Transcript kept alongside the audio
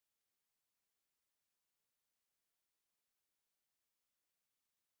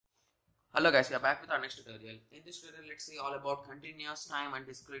Hello guys, we are back with our next tutorial. In this tutorial, let's see all about continuous time and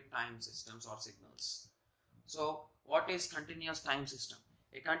discrete time systems or signals. So, what is continuous time system?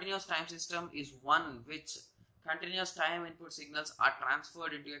 A continuous time system is one which continuous time input signals are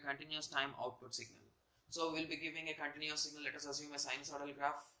transferred into a continuous time output signal. So, we'll be giving a continuous signal. Let us assume a sinusoidal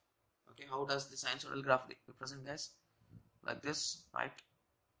graph. Okay, how does the sinusoidal graph represent, guys? Like this, right?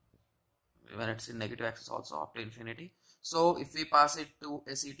 When it's in negative axis also up to infinity. So if we pass it to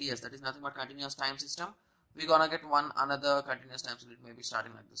a CTS, that is nothing but continuous time system, we're gonna get another continuous time system. It may be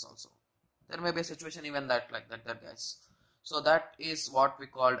starting like this also. There may be a situation even that like that guys. So that is what we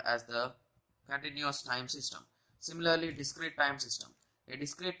called as the continuous time system. Similarly, discrete time system. A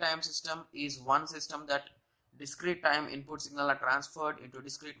discrete time system is one system that discrete time input signal are transferred into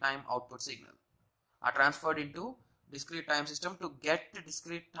discrete time output signal. Are transferred into discrete time system to get the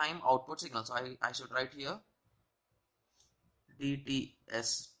discrete time output signal. So I should write here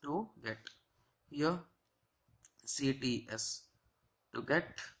DTS to get here CTS to get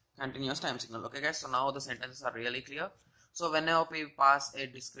continuous time signal. Okay guys, so now the sentences are really clear. So whenever we pass a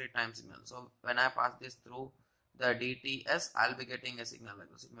discrete time signal, so when I pass this through the DTS, I'll be getting a signal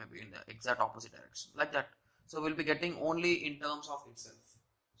like this. It may be in the exact opposite direction like that. So we'll be getting only in terms of itself.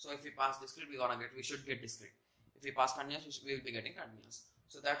 So if we pass discrete, we should get discrete. If we pass continuous, we will be getting continuous.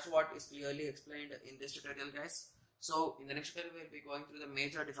 So that's what is clearly explained in this tutorial, guys. So in the next tutorial, we will be going through the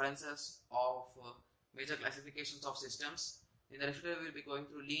major differences of major classifications of systems. In the next tutorial, we will be going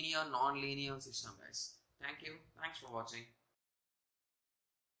through linear, non-linear system, guys. Thank you. Thanks for watching.